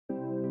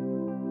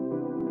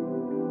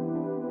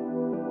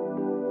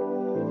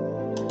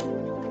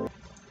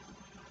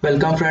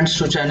Welcome friends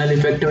to channel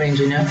Effective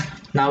Engineer.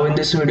 Now in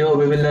this video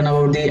we will learn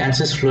about the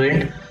Ansys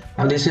Fluent.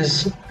 Now this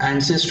is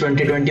Ansys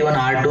 2021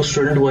 R2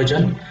 student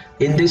version.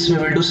 In this we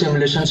will do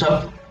simulations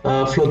of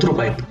flow through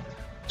pipe.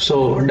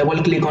 So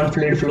double click on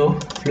fluid flow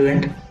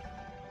Fluent.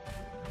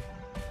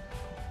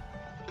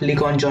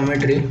 Click on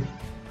geometry.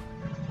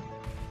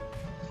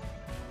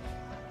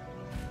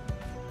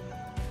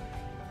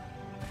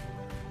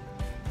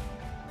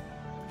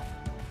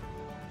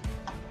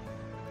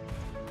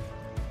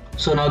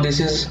 So now this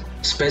is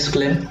space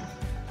claim.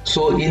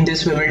 So in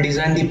this we will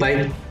design the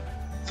pipe.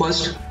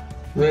 First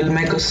we will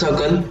make a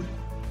circle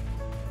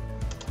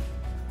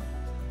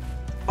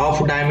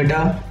of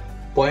diameter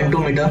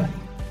 0.2 meter,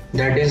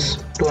 that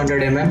is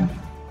 200 mm.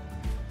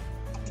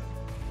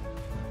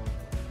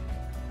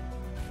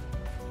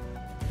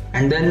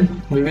 And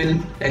then we will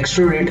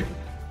extrude it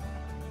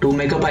to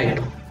make a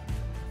pipe.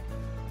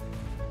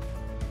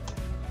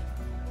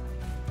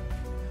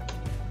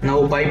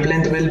 Now pipe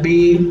length will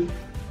be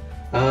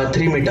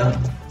 3 meter.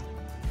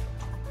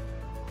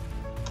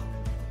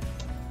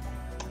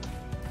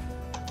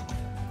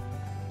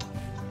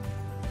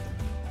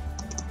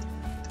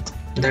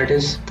 That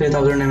is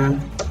 3000 mm.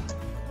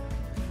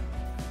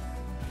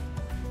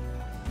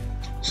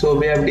 So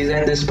we have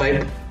designed this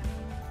pipe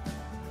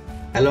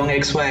along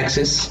XY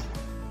axis.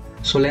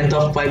 So length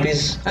of pipe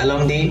is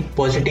along the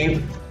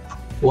positive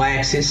Y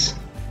axis.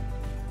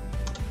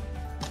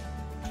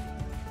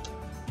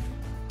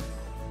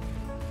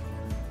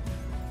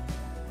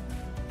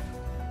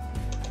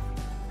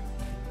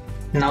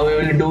 Now we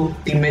will do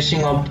the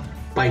meshing of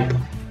pipe.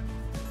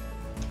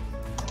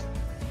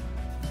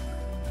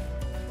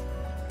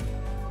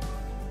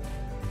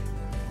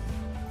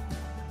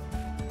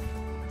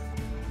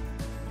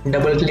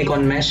 Double click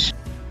on mesh.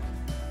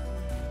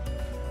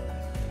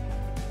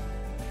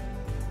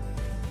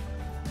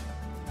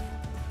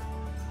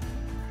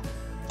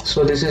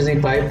 So this is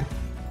the pipe.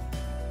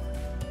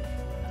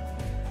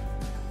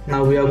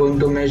 Now we are going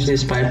to mesh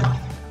this pipe.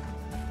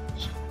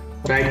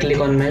 Right click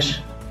on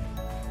mesh.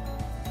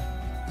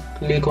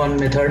 Click on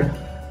method,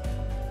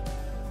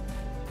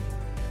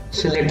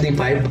 select the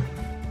pipe,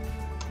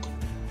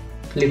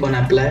 click on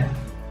apply.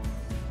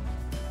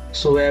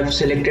 So we have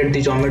selected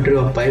the geometry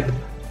of pipe.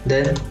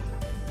 Then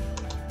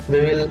we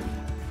will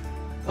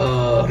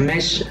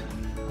mesh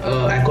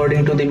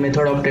according to the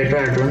method of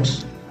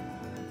tetrahedrons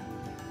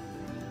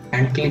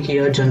and click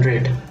here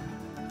generate.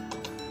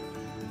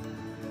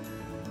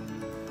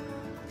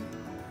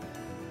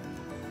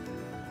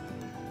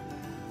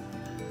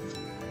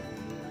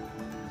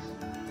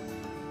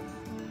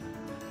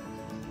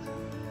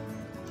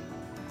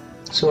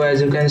 So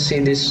as you can see,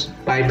 this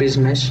pipe is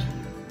mesh.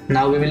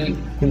 Now we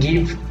will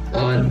give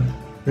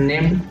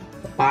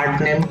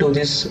part name to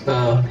this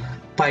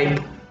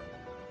pipe.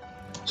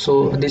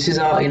 So this is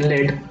our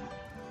inlet.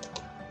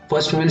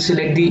 First we will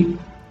select the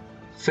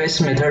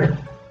face method.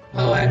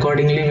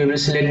 Accordingly we will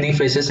select the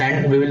faces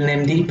and we will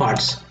name the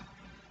parts.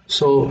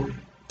 So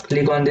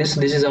click on this.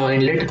 This is our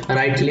inlet.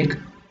 Right click,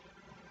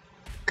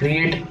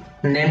 create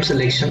name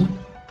selection.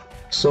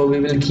 So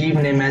we will give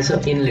name as a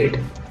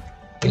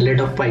inlet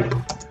of pipe.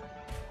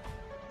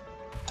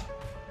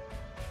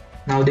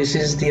 Now this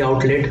is the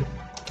outlet.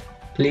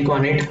 Click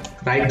on it,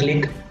 right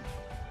click,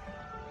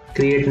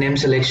 create name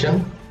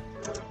selection,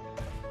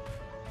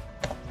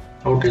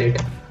 outlet.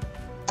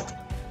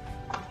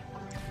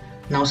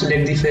 Now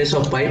select the face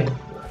of pipe.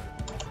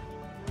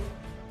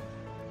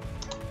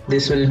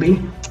 This will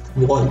be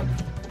wall.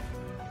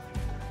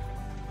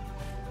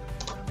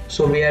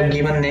 So we have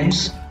given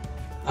names.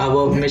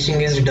 Our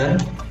meshing is done.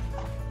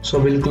 So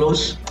we'll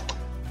close.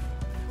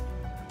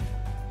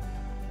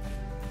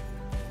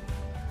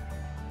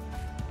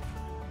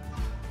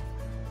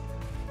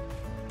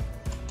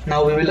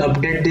 Now we will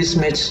update this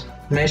mesh.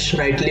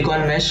 Right click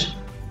on mesh,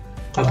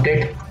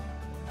 update.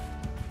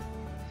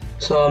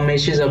 So our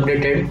mesh is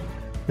updated.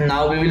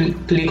 Now we will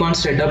click on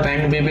setup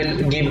and we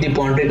will give the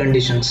boundary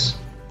conditions.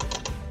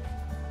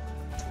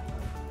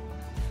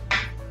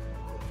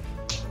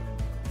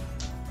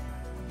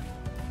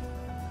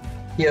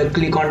 Here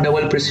click on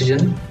double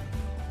precision,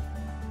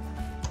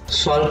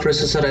 solve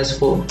processor as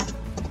 4.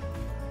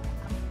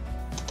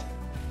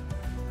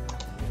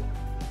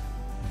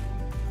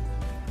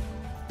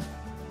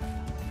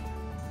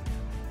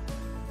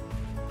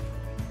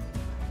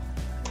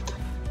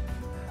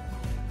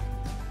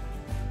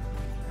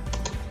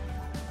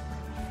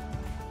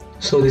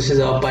 So this is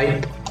our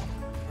pipe.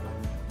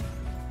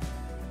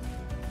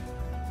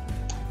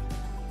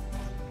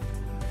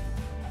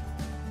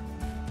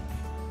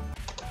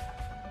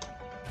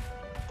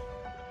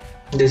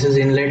 This is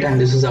inlet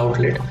and this is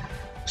outlet.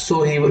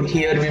 So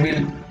here we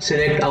will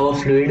select our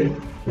fluid,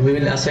 we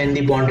will assign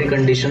the boundary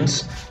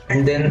conditions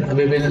and then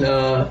we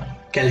will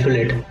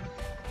calculate.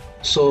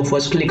 So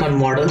first click on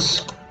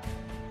models.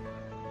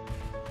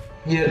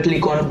 Here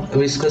click on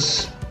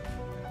viscous.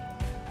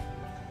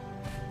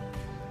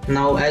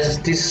 Now as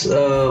this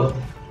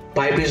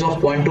pipe is of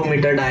 0.2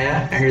 meter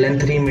dia and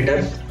length 3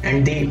 meter,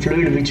 and the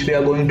fluid which we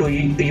are going to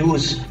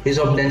use is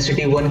of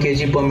density 1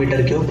 kg per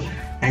meter cube,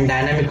 and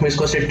dynamic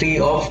viscosity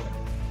of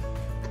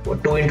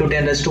 2 into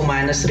 10 raised to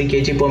minus 3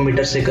 kg per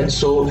meter second.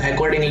 So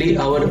accordingly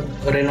our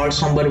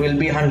Reynolds number will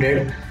be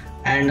 100,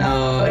 and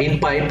in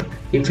pipe,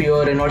 if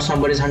your Reynolds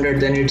number is 100,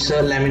 then it's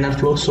a laminar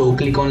flow. So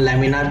click on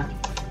laminar,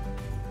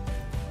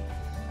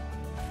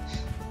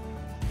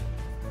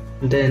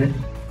 then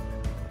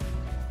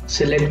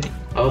select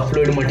a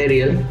fluid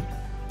material.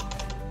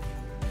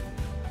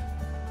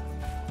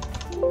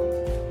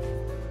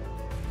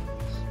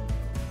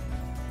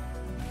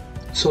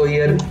 So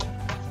here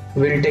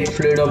we'll take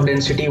fluid of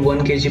density 1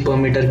 kg per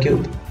meter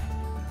cube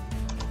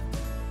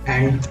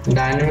and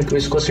dynamic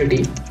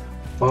viscosity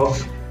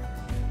of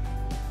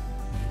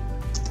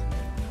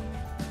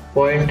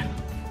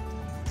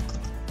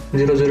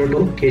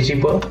 0.002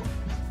 kg per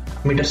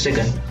meter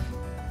second.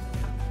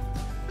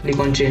 Click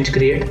on change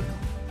create,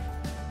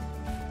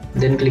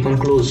 then click on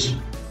close.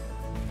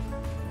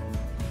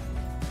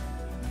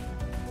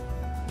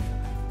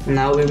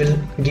 Now we will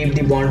give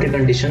the boundary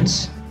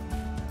conditions.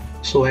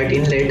 So at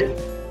inlet,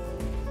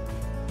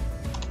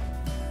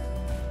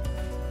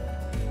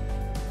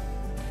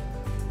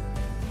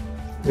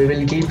 we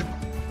will give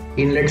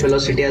inlet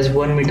velocity as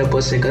 1 meter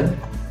per second.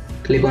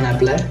 Click on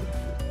apply,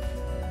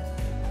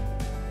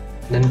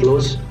 then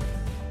close.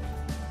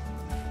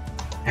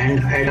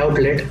 And at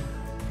outlet,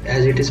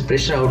 as it is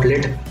pressure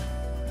outlet,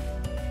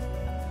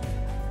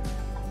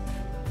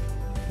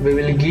 we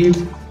will give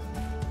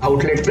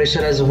outlet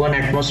pressure as 1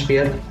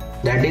 atmosphere,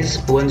 that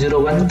is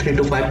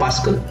 101,325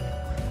 Pascal.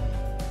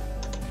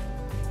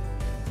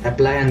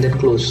 Apply and then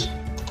close.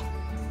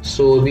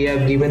 So we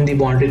have given the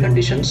boundary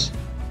conditions.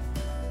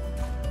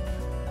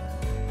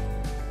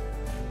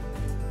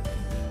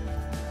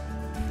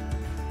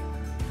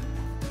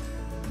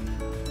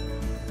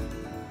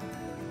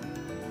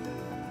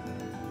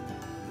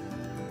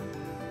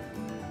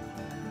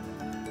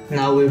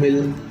 Now we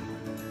will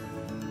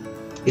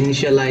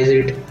initialize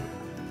it,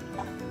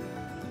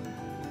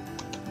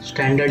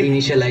 standard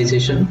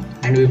initialization,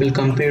 and we will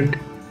compute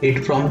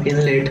it from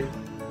inlet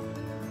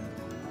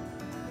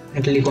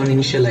and click on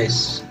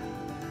initialize.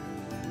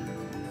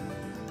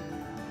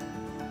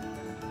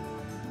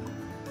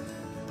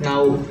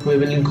 Now we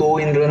will go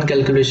in run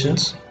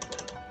calculations,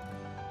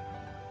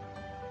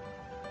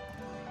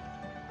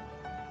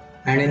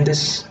 and in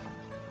this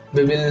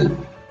we will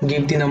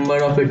give the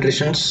number of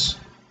iterations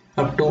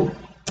up to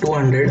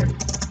 200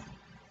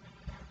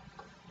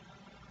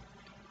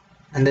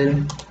 and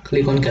then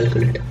click on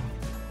calculate.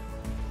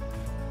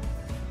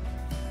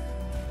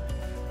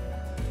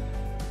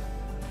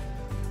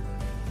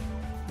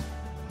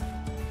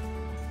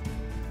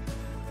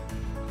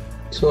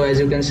 So as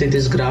you can see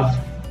this graph,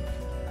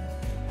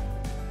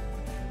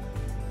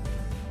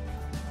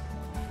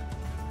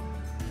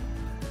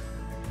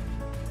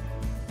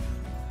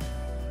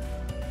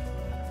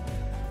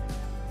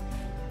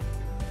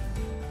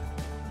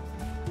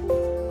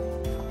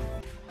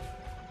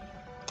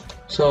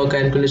 so our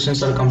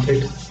calculations are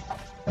complete.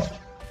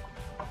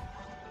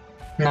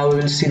 Now we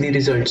will see the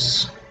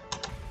results.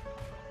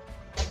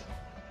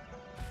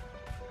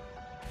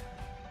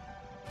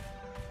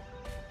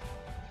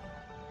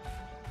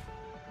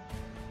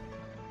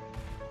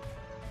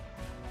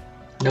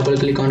 Double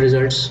click on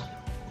results.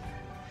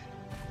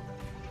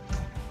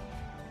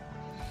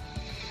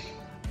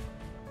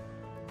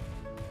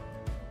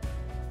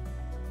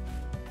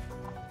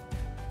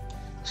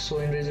 So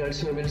in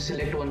results we will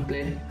select one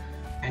plane,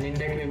 and in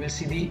that we will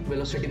see the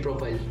velocity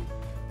profile.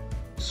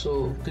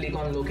 So click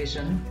on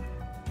location,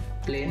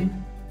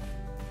 plane,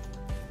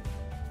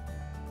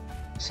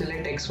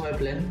 select XY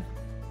plane,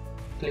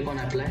 click on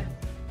apply.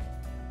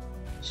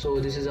 So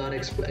this is our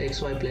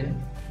XY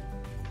plane.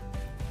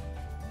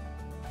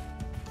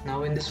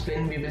 Now in this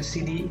plane we will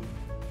see the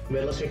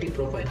velocity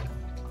profile.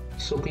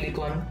 So click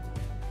on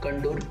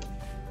contour,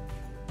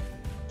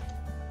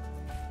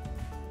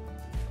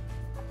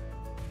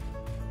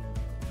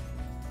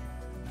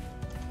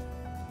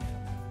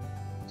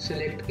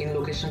 select in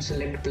location,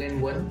 select plane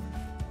 1,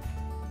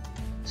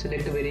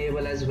 select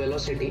variable as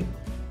velocity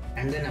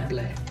and then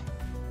apply.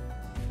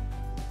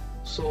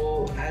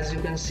 So as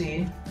you can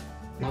see,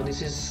 now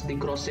this is the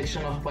cross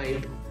section of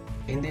pipe.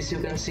 In this you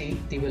can see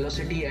the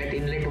velocity at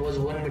inlet was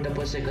 1 meter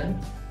per second,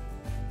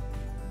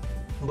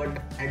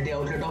 but at the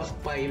outlet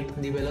of pipe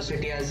the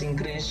velocity has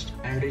increased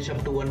and reached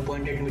up to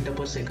 1.8 meter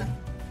per second.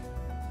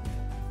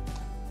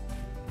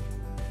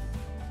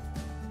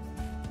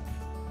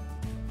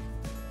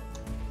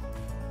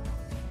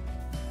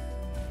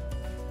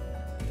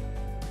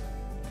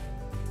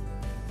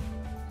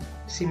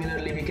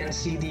 Similarly, we can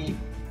see the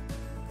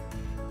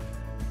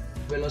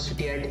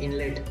velocity at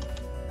inlet.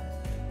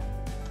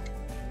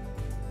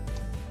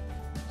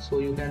 So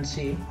you can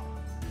see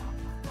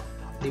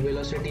the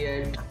velocity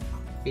at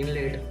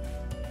inlet,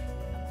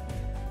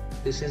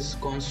 this is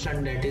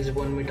constant, that is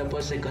 1 meter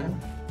per second,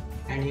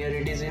 and here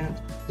it is in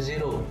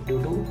 0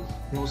 due to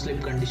no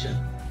slip condition.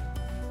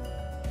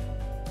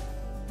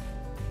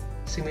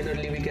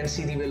 Similarly, we can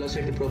see the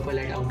velocity profile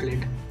at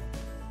outlet.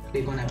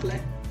 Click on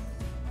apply.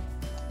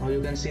 Now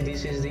you can see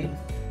this is the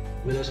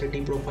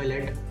velocity profile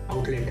at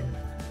outlet.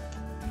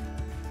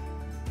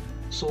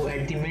 So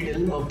at the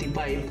middle of the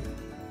pipe,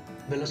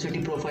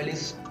 velocity profile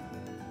is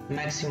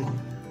maximum,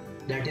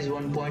 that is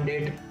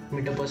 1.8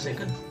 meter per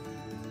second.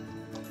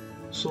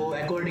 So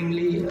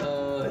accordingly,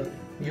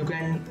 you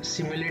can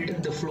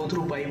simulate the flow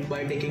through pipe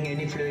by taking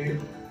any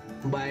fluid,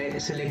 by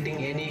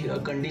selecting any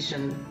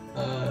condition.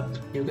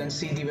 You can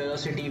see the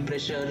velocity,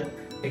 pressure,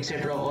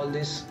 etc. all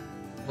these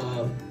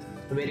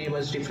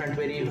variables, different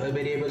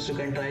variables. You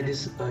can try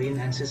this in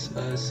Ansys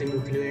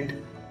Fluent.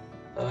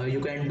 You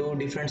can do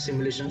different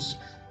simulations.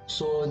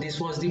 So this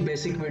was the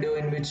basic video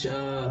in which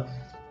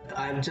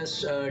I've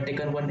just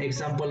taken one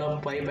example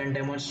of pipe and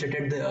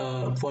demonstrated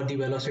for the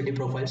velocity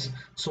profiles.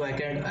 So I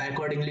can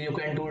accordingly you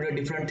can do the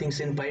different things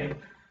in pipe.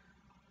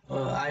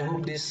 I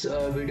hope this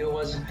video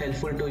was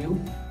helpful to you.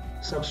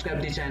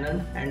 Subscribe the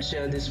channel and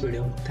share this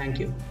video. Thank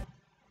you.